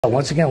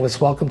Once again,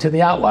 let's welcome to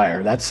the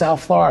outlier. That's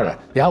South Florida.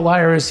 The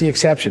outlier is the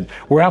exception.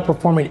 We're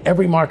outperforming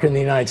every market in the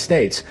United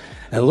States.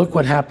 And look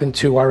what happened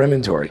to our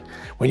inventory.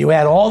 When you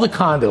add all the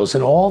condos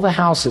and all the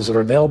houses that are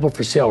available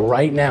for sale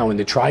right now in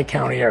the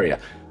Tri-County area,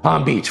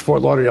 Palm Beach,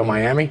 Fort Lauderdale,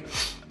 Miami,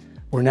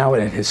 we're now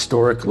at a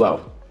historic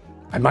low.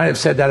 I might have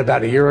said that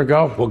about a year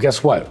ago. Well,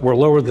 guess what? We're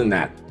lower than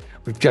that.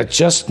 We've got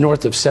just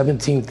north of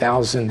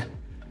 17,000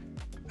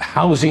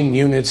 housing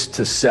units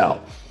to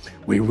sell.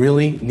 We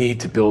really need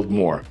to build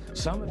more.